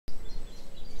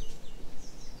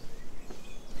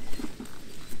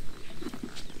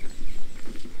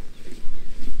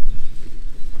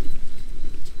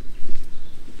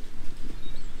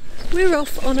we're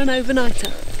off on an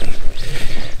overnighter.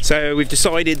 So we've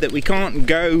decided that we can't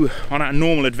go on our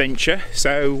normal adventure,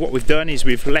 so what we've done is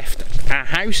we've left our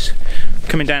house,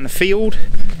 coming down the field,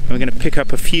 and we're going to pick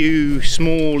up a few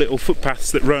small little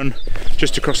footpaths that run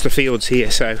just across the fields here.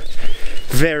 So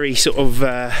very sort of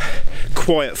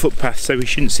quiet footpaths, so we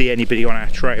shouldn't see anybody on our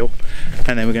trail.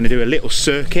 And then we're going to do a little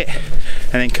circuit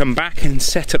and then come back and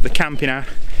set up the camp in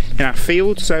our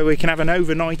field so we can have an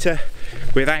overnighter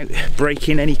without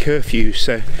breaking any curfews.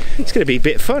 So it's going to be a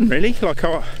bit of fun, really. Like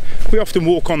we often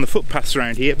walk on the footpaths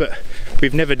around here, but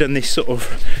we've never done this sort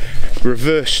of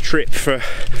reverse trip for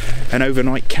an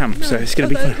overnight camp. No, so it's going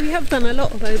to be fun. We have done a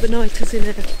lot of overnighters in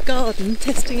our garden,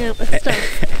 testing out the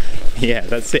stuff. Yeah,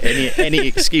 that's it. Any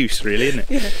excuse, really, isn't it?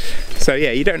 Yeah. So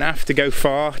yeah, you don't have to go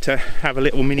far to have a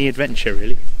little mini adventure,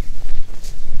 really.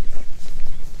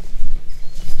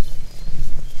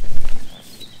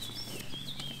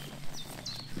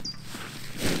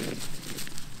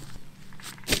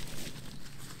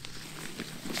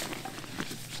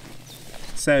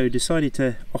 So decided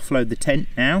to offload the tent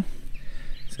now,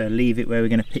 so leave it where we're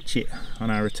going to pitch it on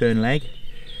our return leg,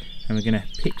 and we're going to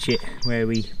pitch it where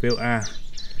we built our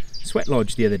sweat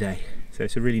lodge the other day. So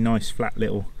it's a really nice flat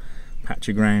little patch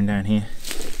of ground down here.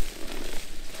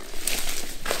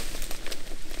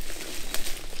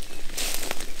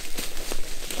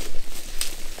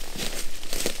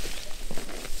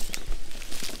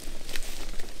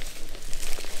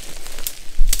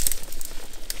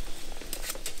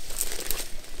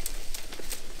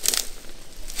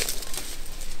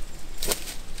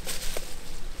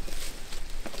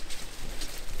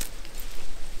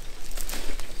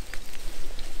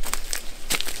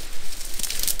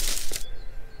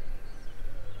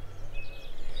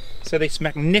 So this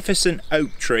magnificent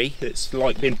oak tree that's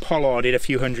like been pollarded a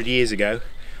few hundred years ago,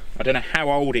 I don't know how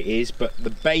old it is, but the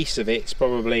base of it's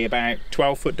probably about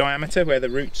 12-foot diameter where the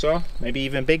roots are, maybe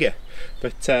even bigger.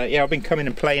 But yeah, I've been coming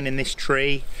and playing in this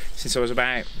tree since I was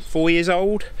about 4 years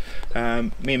old.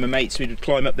 Me and my mates, we would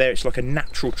climb up there. It's like a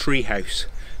natural tree house.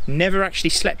 Never actually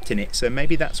slept in it, so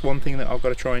maybe that's one thing that I've got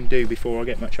to try and do before I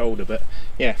get much older. But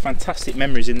yeah, fantastic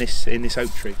memories in this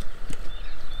oak tree.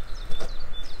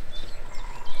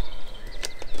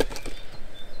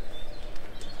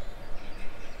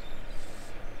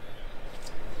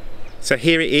 So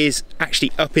here it is,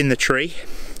 actually up in the tree.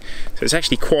 So it's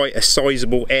actually quite a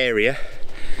sizable area.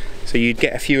 So you'd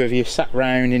get a few of you sat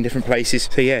round in different places.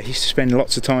 So yeah, I used to spend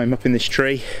lots of time up in this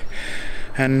tree,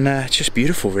 and it's just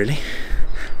beautiful, really.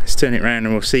 Let's turn it around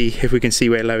and we'll see if we can see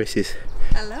where Lois is.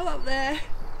 Hello up there.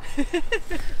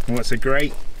 And what's a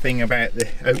great thing about the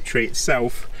oak tree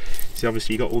itself is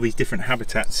obviously you've got all these different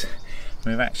habitats.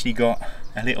 We've actually got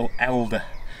a little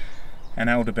an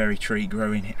elderberry tree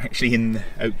growing actually in the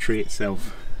oak tree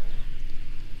itself.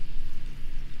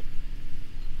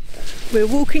 We're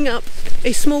walking up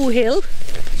a small hill,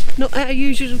 not our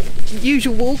usual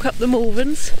walk up the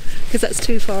Malverns, because that's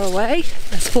too far away.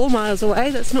 That's 4 miles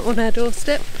away, that's not on our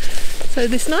doorstep. So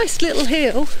this nice little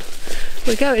hill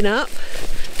we're going up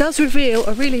does reveal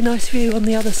a really nice view on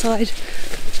the other side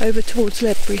over towards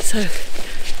Ledbury. So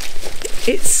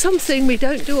it's something we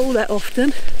don't do all that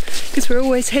often, because we're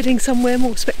always heading somewhere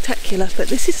more spectacular, but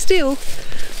this is still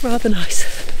rather nice.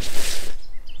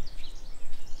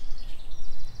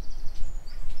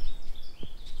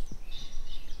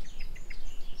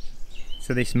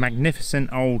 So this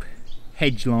magnificent old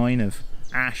hedge line of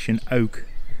ash and oak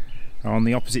are on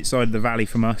the opposite side of the valley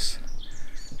from us,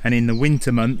 and in the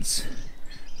winter months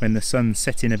when the sun's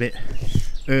setting a bit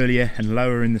earlier and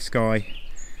lower in the sky,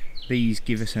 these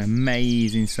give us an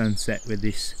amazing sunset with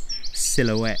this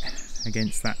silhouette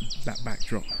against that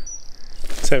backdrop.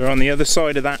 So we're on the other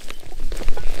side of that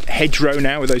hedgerow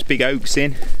now with those big oaks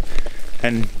in,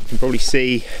 and you can probably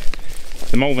see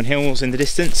the Malvern Hills in the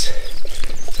distance.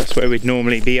 So that's where we'd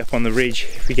normally be, up on the ridge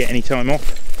if we get any time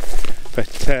off.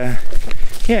 But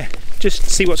yeah, just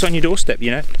see what's on your doorstep,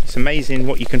 you know. It's amazing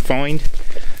what you can find,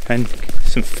 and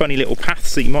some funny little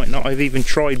paths that you might not have even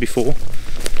tried before.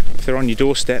 If they're on your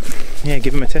doorstep, yeah,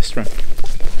 give them a test run.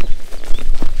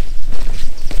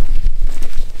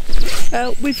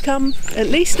 We've come at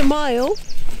least a mile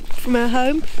from our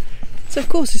home, so of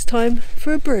course it's time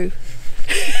for a brew.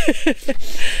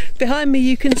 Behind me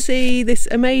you can see this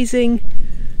amazing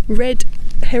red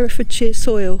Herefordshire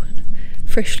soil,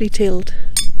 freshly tilled.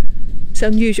 It's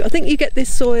unusual. I think you get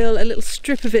this soil, a little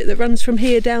strip of it that runs from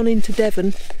here down into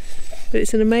Devon, but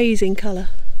it's an amazing colour.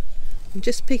 I'm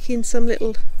just picking some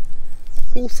little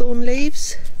hawthorn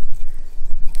leaves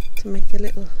to make a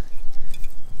little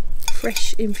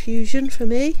fresh infusion for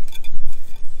me.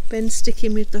 Ben's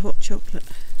sticking with the hot chocolate.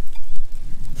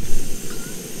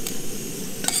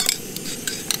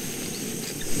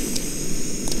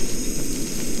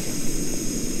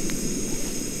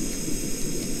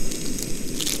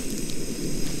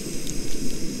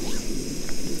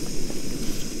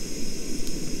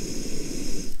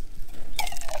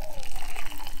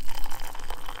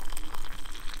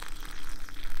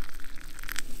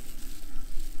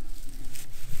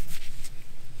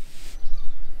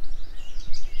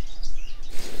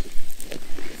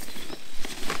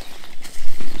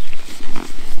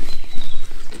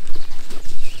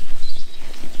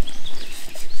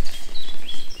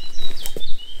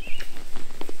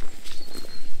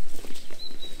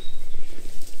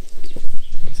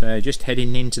 So just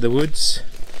heading into the woods,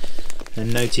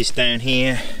 and notice down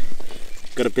here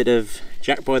got a bit of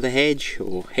jack by the hedge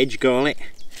or hedge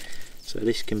garlic, so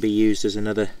this can be used as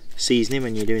another seasoning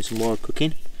when you're doing some wild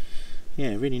cooking.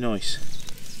 Yeah, really nice.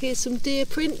 Here's some deer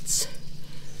prints.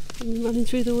 I'm running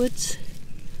through the woods.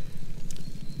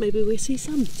 Maybe we'll see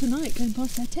some tonight going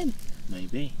past our tent.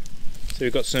 Maybe. So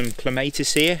we've got some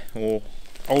clematis here, or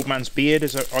old man's beard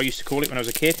as I used to call it when I was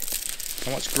a kid.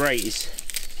 And what's great is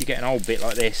if you get an old bit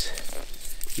like this,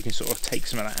 you can sort of take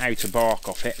some of that outer bark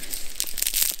off it,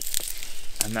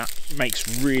 and that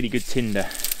makes really good tinder.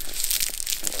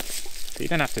 So you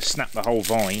don't have to snap the whole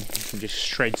vine, you can just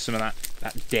shred some of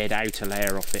that dead outer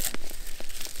layer off it,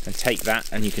 and take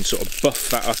that and you can sort of buff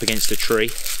that up against a tree.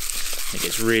 It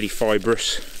gets really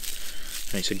fibrous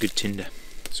and it's a good tinder.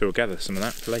 So we'll gather some of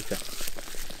that for later.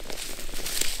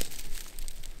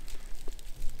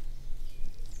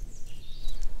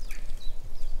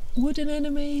 Wooden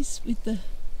enemies with the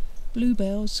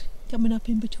bluebells coming up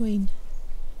in between,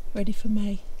 ready for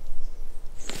May.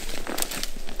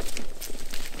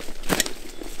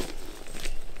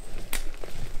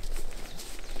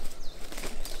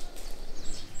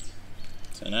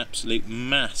 It's an absolute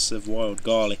mass of wild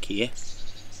garlic here.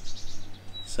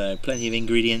 So plenty of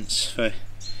ingredients for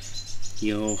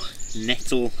your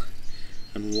nettle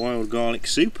and wild garlic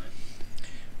soup,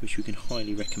 which we can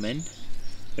highly recommend.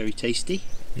 Very tasty.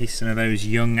 Here's some of those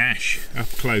young ash up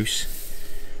close.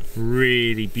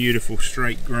 Really beautiful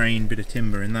straight grain bit of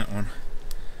timber in that one.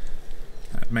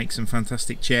 That makes some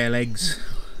fantastic chair legs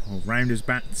or rounders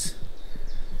bats.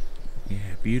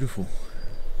 Yeah, beautiful.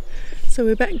 So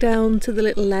we're back down to the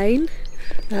little lane.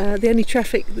 The only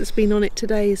traffic that's been on it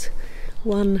today is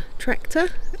one tractor.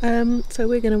 So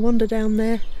we're going to wander down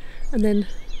there and then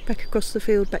back across the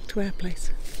field back to our place.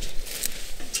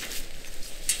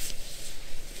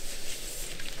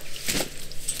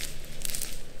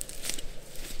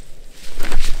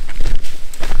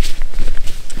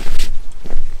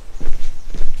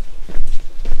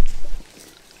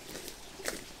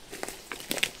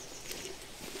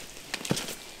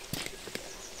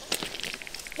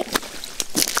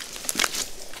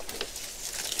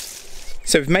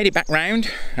 So we've made it back round,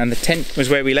 and the tent was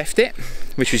where we left it,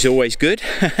 which was always good.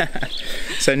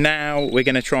 So now we're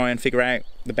going to try and figure out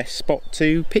the best spot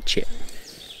to pitch it.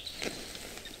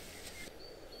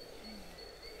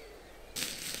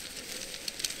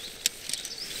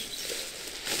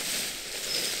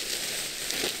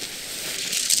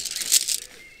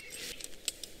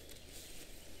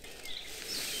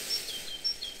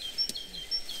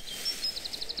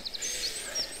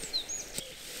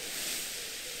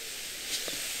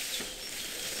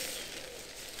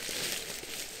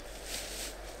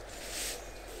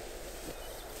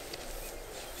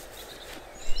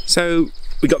 So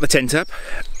we got the tent up.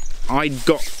 I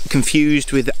got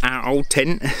confused with our old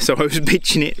tent, so I was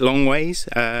pitching it long ways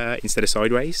instead of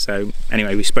sideways. So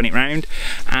anyway, we spun it round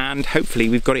and hopefully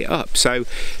we've got it up. So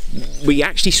we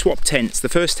actually swapped tents. The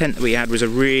first tent that we had was a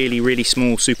really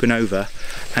small Supernova,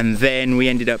 and then we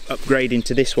ended up upgrading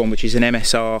to this one, which is an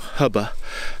MSR Hubber.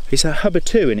 Is that Hubber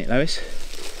 2 in it, Lois?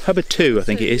 Hubber 2, I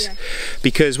think it is, yeah.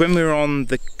 Because when we were on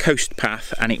the coast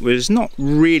path and it was not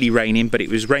really raining, but it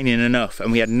was raining enough,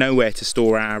 and we had nowhere to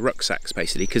store our rucksacks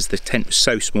basically because the tent was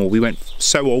so small. We went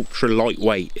so ultra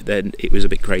lightweight then it was a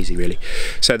bit crazy really.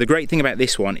 So the great thing about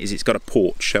this one is it's got a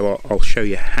porch, so I'll show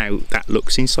you how that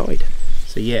looks inside.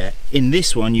 So yeah, in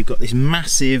this one you've got this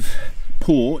massive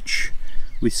porch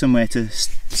with somewhere to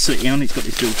sit on. It's got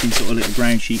this built-in sort of little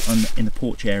ground sheet in the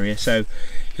porch area, so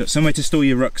you've got somewhere to store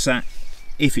your rucksack.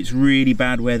 If it's really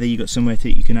bad weather, you've got somewhere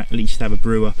to, you can at least have a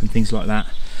brew up and things like that.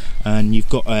 And you've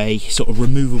got a sort of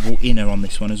removable inner on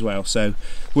this one as well. So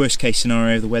worst case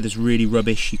scenario, the weather's really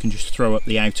rubbish, you can just throw up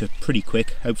the outer pretty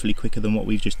quick, hopefully quicker than what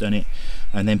we've just done it,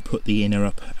 and then put the inner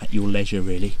up at your leisure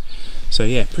really. So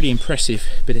yeah, pretty impressive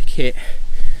bit of kit.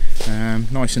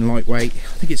 Nice and lightweight.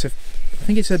 I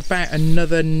think it's about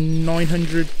another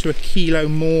 900 to a kilo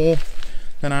more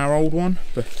than our old one,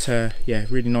 but yeah,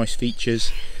 really nice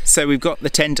features. So we've got the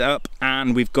tent up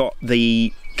and we've got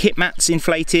the kit mats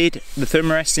inflated, the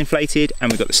thermarests inflated,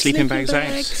 and we've got the sleeping bags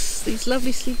out. These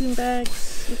lovely sleeping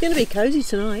bags. We're going to be cosy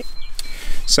tonight.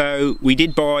 So we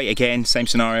did buy, again, same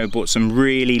scenario, bought some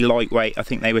really lightweight, I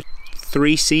think they were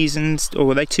 3 seasons, or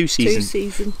were they 2 seasons? 2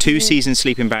 seasons. 2 season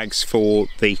sleeping bags for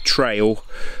the trail,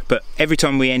 but every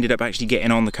time we ended up actually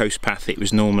getting on the coast path, it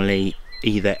was normally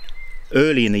either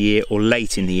early in the year or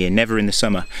late in the year, never in the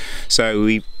summer. So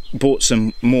we bought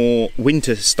some more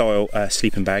winter style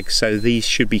sleeping bags, so these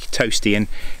should be toasty, and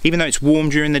even though it's warm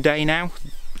during the day now,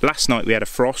 last night we had a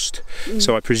frost,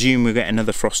 so I presume we'll get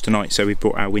another frost tonight, so we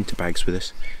brought our winter bags with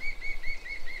us.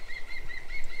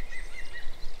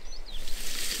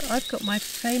 I've got my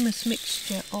famous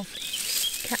mixture of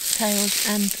cattails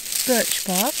and birch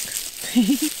bark.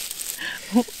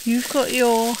 You've got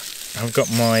your... I've got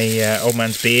my old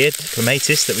man's beard,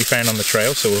 clematis, that we found on the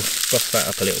trail, so we'll buff that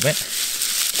up a little bit.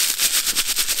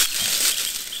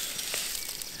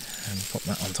 And pop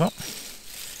that on top.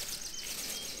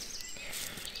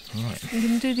 Right. You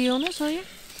going to do the honours, are you?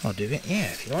 I'll do it,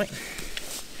 yeah, if you like.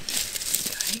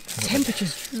 The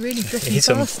temperature's really dropping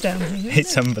fast down here.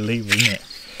 It's unbelievable, isn't it?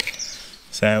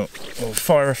 So we'll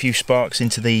fire a few sparks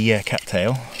into the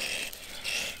cattail.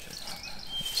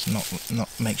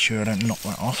 Not make sure I don't knock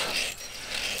that off.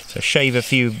 So shave a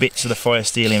few bits of the fire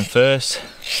steel in first.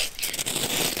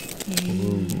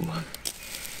 Ooh.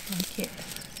 Like it.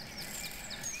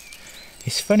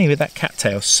 It's funny with that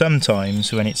cattail,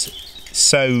 sometimes when it's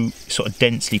so sort of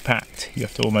densely packed, you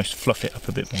have to almost fluff it up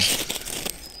a bit more.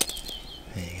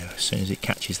 There you go, as soon as it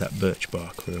catches that birch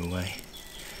bark, we're away.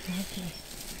 Lovely.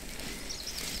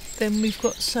 Then we've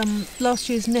got some last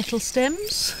year's nettle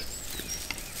stems.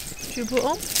 You put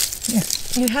on? Yeah.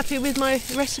 You happy with my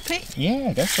recipe?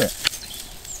 Yeah, go for it.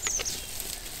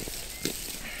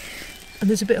 And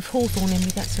there's a bit of hawthorn in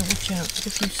with that, so watch out. There's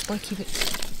a few spiky bits.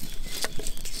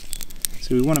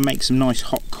 So we want to make some nice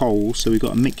hot coals, so we've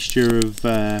got a mixture of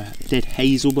dead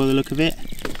hazel by the look of it.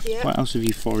 Yeah. What else have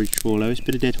you foraged for, Lois?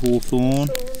 Bit of dead hawthorn.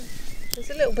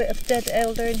 There's a little bit of dead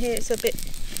elder in here. It's a bit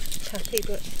tacky,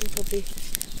 but it'll probably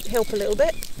help a little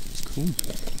bit. Cool.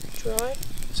 Dry.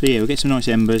 So yeah, we'll get some nice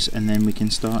embers and then we can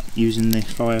start using the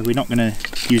fire. We're not going to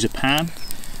use a pan,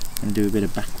 we're going to do a bit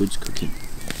of backwards cooking.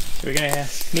 So we're going to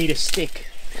need a stick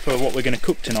for what we're going to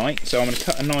cook tonight. So I'm going to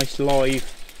cut a nice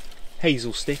live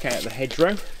hazel stick out of the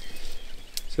hedgerow.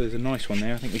 So there's a nice one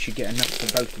there. I think we should get enough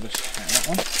for both of us out of that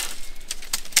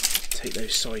one. Take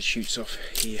those side shoots off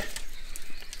here.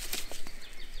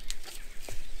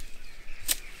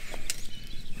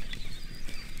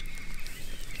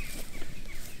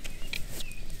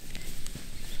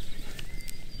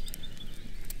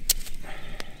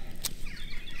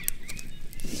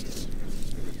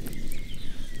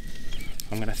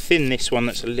 I'm going to thin this one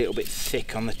that's a little bit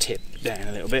thick on the tip down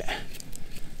a little bit,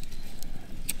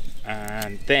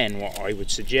 and then what I would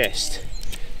suggest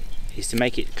is to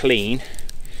make it clean.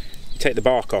 You take the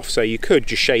bark off, so you could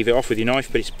just shave it off with your knife,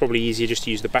 but it's probably easier just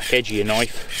to use the back edge of your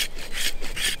knife,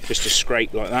 just to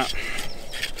scrape like that.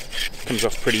 Comes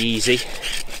off pretty easy,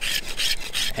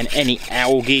 and any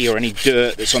algae or any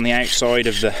dirt that's on the outside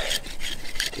of the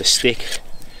stick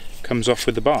comes off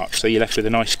with the bark, so you're left with a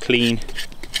nice clean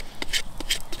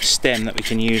stem that we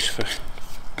can use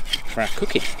for our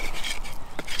cooking.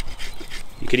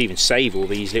 You could even save all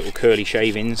these little curly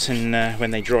shavings, and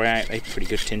when they dry out, they're pretty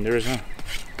good tinder as well.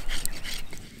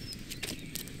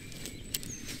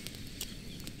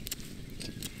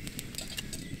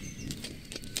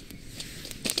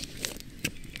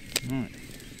 Right.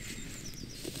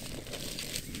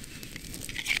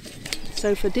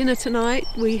 So for dinner tonight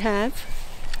we have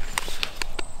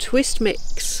twist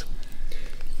mix,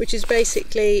 which is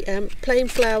basically plain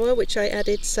flour, which I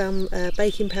added some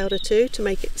baking powder to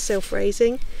make it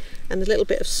self-raising, and a little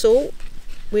bit of salt.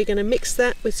 We're going to mix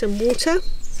that with some water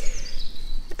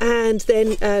and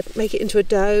then make it into a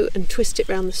dough and twist it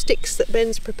around the sticks that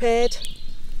Ben's prepared.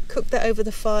 Cook that over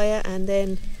the fire and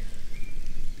then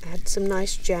add some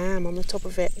nice jam on the top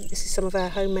of it. This is some of our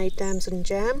homemade damson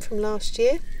jam from last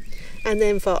year. And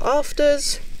then for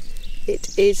afters,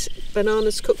 it is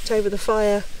bananas cooked over the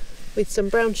fire with some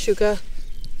brown sugar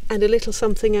and a little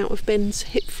something out of Ben's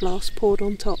hip flask poured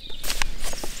on top.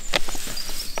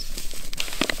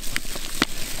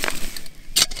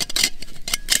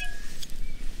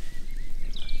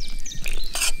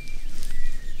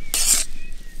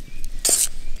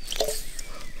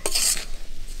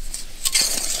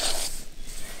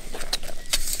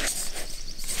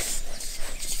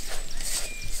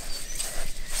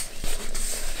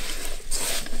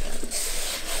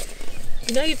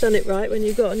 You know you've done it right when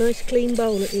you've got a nice clean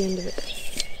bowl at the end of it.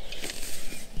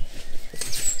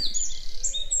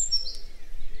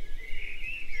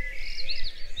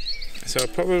 So I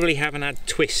probably haven't had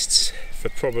twists for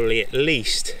probably at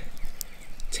least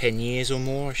 10 years or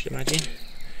more, I should imagine.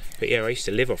 But yeah, I used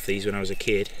to live off these when I was a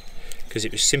kid because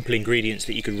it was simple ingredients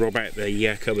that you could rob out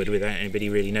the cupboard without anybody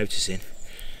really noticing.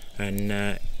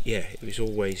 And yeah, it was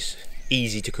always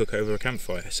easy to cook over a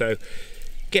campfire. So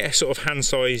get a sort of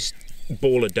hand-sized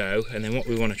ball of dough, and then what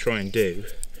we want to try and do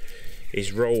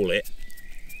is roll it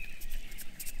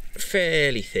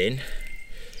fairly thin.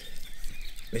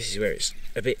 This is where it's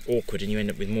a bit awkward and you end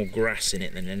up with more grass in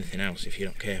it than anything else if you're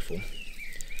not careful.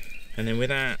 And then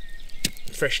with our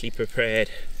freshly prepared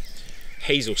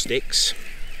hazel sticks,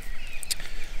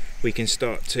 we can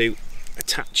start to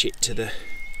attach it to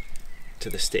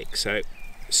the stick. So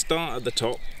start at the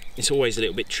top. It's always a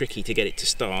little bit tricky to get it to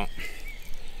start.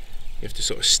 You have to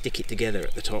sort of stick it together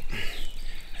at the top,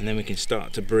 and then we can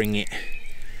start to bring it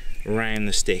round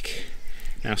the stick.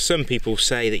 Now some people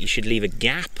say that you should leave a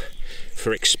gap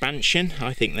for expansion.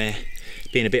 I think they're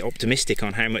being a bit optimistic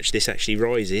on how much this actually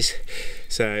rises,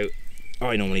 so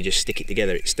I normally just stick it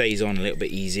together. It stays on a little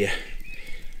bit easier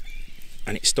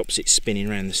and it stops it spinning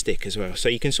around the stick as well. So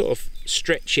you can sort of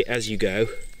stretch it as you go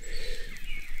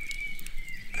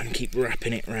and keep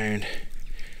wrapping it round.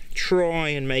 Try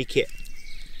and make it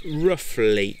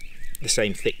roughly the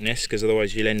same thickness, because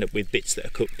otherwise you'll end up with bits that are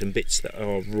cooked and bits that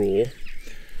are raw.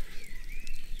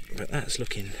 But that's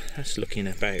looking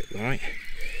about right.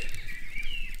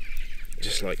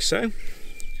 Just like so.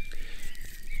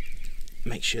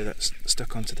 Make sure that's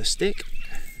stuck onto the stick.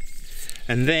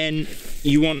 And then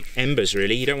you want embers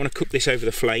really. You don't want to cook this over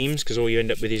the flames, because all you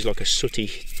end up with is like a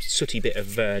sooty bit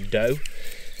of dough.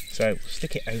 So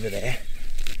stick it over there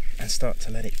and start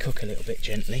to let it cook a little bit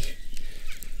gently.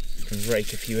 You can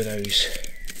rake a few of those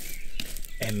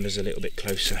embers a little bit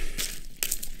closer.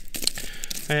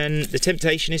 And the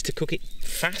temptation is to cook it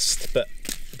fast, but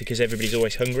because everybody's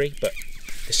always hungry, but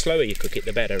the slower you cook it,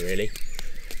 the better really.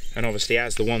 And obviously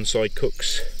as the one side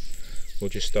cooks, we'll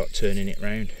just start turning it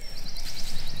round.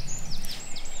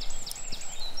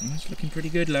 It's looking pretty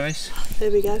good, Lois. There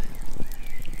we go.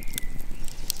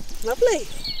 Lovely.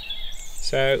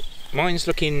 So mine's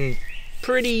looking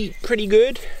pretty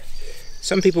good.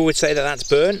 Some people would say that that's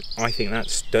burnt. I think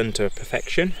that's done to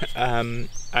perfection. And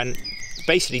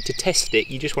basically to test it,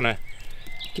 you just want to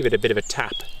give it a bit of a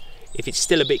tap. If it's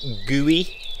still a bit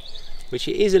gooey, which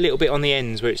it is a little bit on the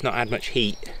ends where it's not had much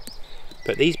heat,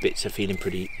 but these bits are feeling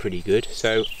pretty good.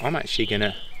 So I'm actually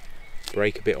gonna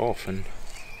break a bit off and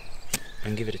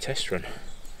give it a test run.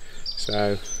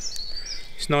 So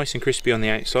it's nice and crispy on the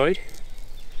outside,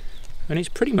 and it's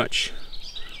pretty much,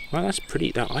 well, that's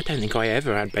pretty, I don't think I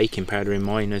ever had baking powder in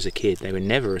mine as a kid. They were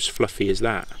never as fluffy as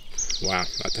that. Wow,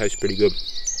 that tastes pretty good.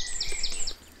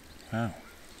 Wow.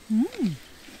 Mmm.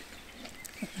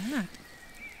 Look at that.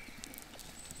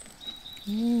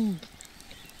 Mmm.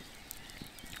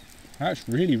 That's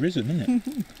really risen, isn't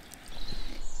it?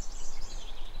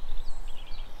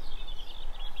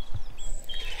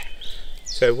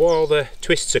 So while the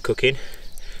twists are cooking,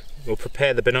 we'll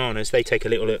prepare the bananas. They take a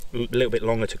little bit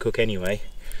longer to cook anyway.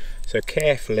 So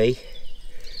carefully,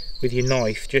 with your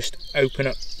knife, just open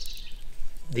up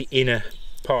the inner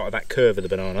part of that curve of the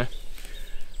banana.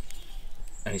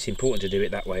 And it's important to do it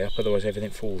that way up, otherwise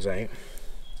everything falls out.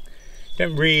 You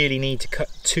don't really need to cut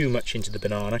too much into the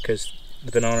banana, because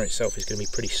the banana itself is going to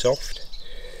be pretty soft.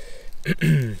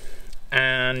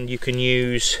 And you can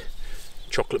use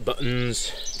chocolate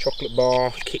buttons, chocolate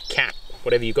bar, Kit Kat,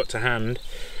 whatever you've got to hand.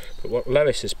 But what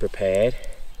Lois has prepared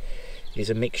is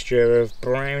a mixture of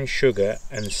brown sugar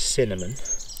and cinnamon,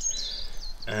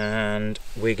 and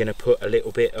we're going to put a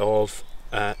little bit of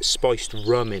spiced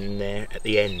rum in there at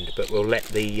the end, but we'll let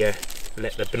the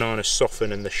banana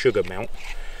soften and the sugar melt.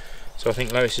 So I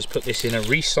think Lois has put this in a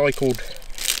recycled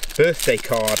birthday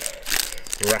card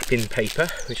wrapping paper,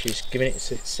 which is giving it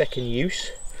its second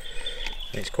use.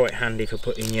 And it's quite handy for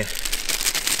putting your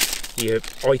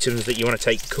items that you want to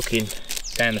take cooking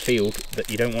down the field that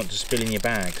you don't want to spill in your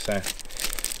bag. So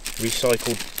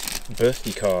recycled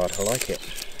birthday card, I like it.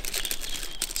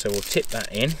 So we'll tip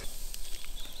that in.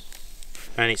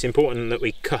 And it's important that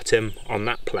we cut them on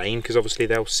that plane, because obviously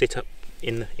they'll sit up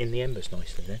in the embers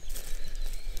nicely then.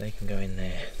 They can go in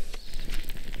there.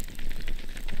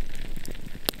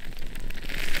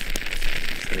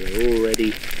 So they're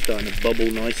already starting to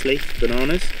bubble nicely,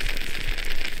 bananas.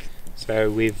 So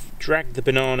we've dragged the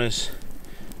bananas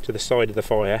to the side of the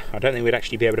fire. I don't think we'd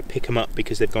actually be able to pick them up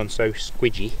because they've gone so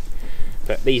squidgy,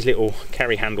 but these little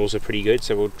carry handles are pretty good,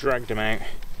 so we'll drag them out.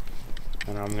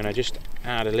 And I'm going to just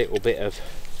add a little bit of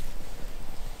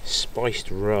spiced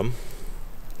rum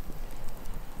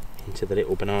into the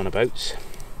little banana boats.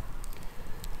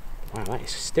 Wow, that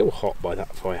is still hot by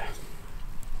that fire.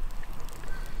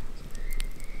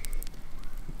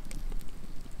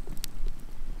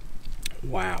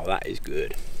 Wow, that is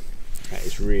good. That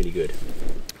is really good.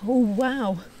 Oh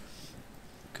wow.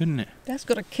 Couldn't it? That's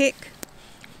got a kick.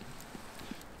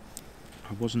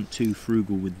 I wasn't too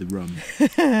frugal with the rum.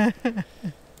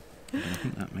 But I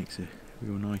think that makes a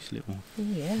real nice little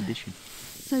addition.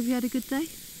 So have you had a good day?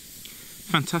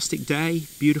 Fantastic day,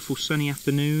 beautiful sunny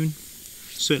afternoon.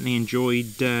 Certainly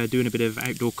enjoyed doing a bit of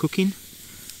outdoor cooking.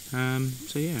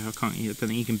 So yeah, I don't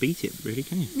think you can beat it really,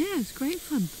 can you? Yeah, it's great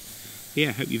fun. Yeah,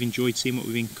 I hope you've enjoyed seeing what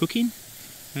we've been cooking.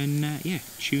 and yeah,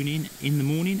 tune in the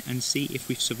morning and see if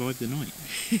we've survived the night.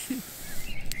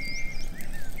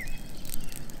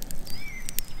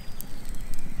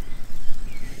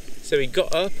 So we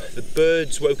got up, the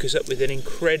birds woke us up with an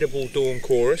incredible dawn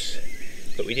chorus,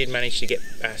 but we did manage to get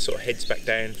our sort of heads back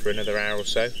down for another hour or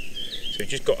so. So we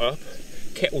just got up,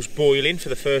 kettle's boiling for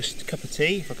the first cup of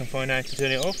tea, if I can find out how to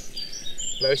turn it off.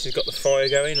 Lois has got the fire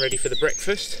going, ready for the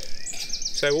breakfast.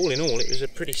 So all in all, it was a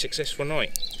pretty successful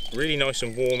night. Really nice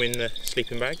and warm in the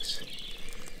sleeping bags.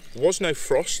 There was no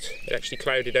frost, it actually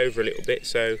clouded over a little bit,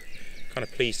 so kind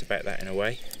of pleased about that in a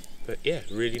way. But yeah,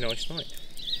 really nice night.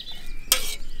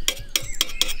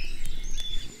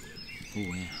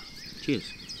 Oh yeah,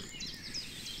 cheers.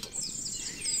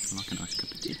 I like a nice cup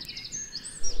of tea.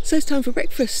 So it's time for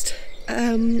breakfast.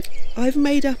 I've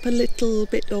made up a little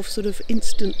bit of sort of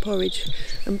instant porridge,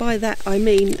 and by that I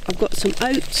mean I've got some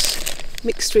oats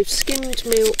mixed with skimmed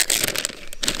milk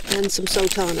and some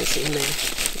sultanas in there.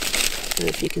 I don't know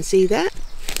if you can see that.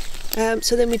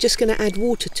 So then we're just going to add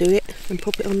water to it and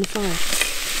pop it on the fire.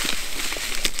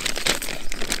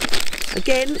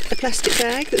 Again, a plastic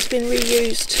bag that's been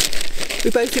reused. We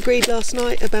both agreed last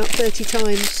night about 30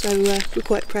 times, so we're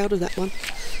quite proud of that one.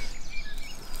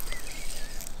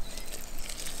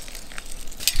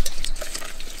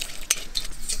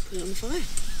 Put it on the fire.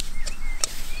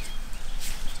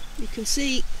 You can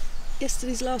see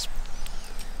yesterday's last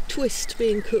twist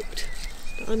being cooked,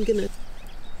 but I'm going to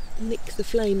nick the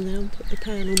flame now and put the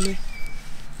pan on there.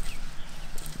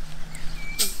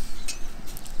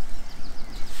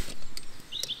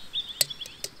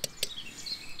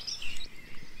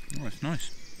 Oh, that's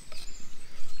nice.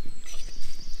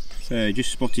 So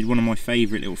just spotted one of my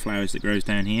favourite little flowers that grows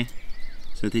down here.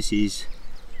 So this is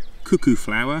cuckoo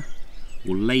flower,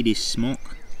 or lady's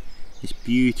smock. This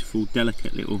beautiful,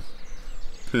 delicate little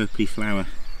purpley flower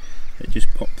that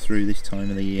just popped through this time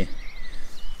of the year.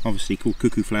 Obviously called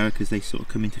cuckoo flower because they sort of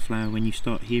come into flower when you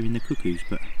start hearing the cuckoos,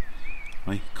 but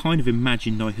I kind of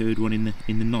imagined I heard one in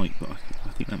the night, but I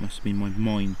think that must have been my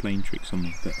mind playing tricks on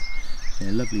me. But yeah,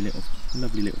 lovely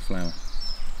little flower.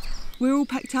 We're all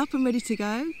packed up and ready to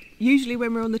go. Usually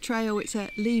when we're on the trail it's a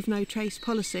leave no trace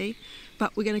policy,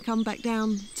 but we're going to come back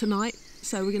down tonight,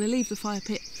 so we're going to leave the fire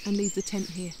pit and leave the tent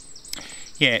here.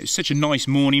 Yeah, it was such a nice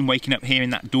morning waking up here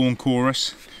in that dawn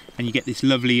chorus, and you get this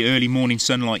lovely early morning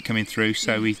sunlight coming through,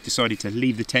 so we decided to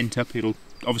leave the tent up. It'll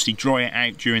obviously dry it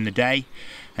out during the day,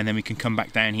 and then we can come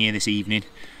back down here this evening.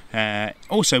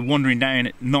 Also wandering down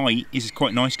at night is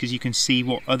quite nice because you can see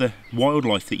what other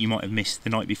wildlife that you might have missed the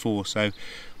night before. So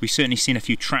we've certainly seen a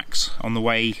few tracks on the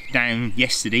way down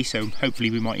yesterday, so hopefully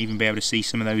we might even be able to see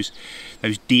some of those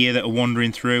deer that are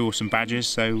wandering through, or some badgers.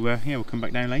 So yeah, we'll come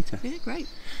back down later. Yeah, great.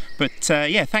 But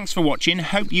yeah, thanks for watching.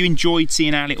 Hope you enjoyed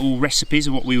seeing our little recipes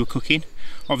of what we were cooking.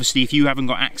 Obviously if you haven't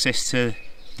got access to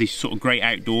these sort of great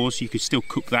outdoors, you could still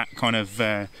cook that kind of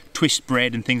twist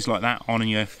bread and things like that on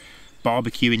your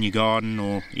barbecue in your garden,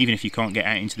 or even if you can't get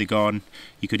out into the garden,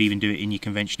 you could even do it in your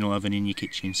conventional oven in your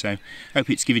kitchen. So hope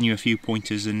it's given you a few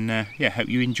pointers, and yeah, hope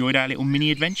you enjoyed our little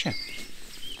mini adventure.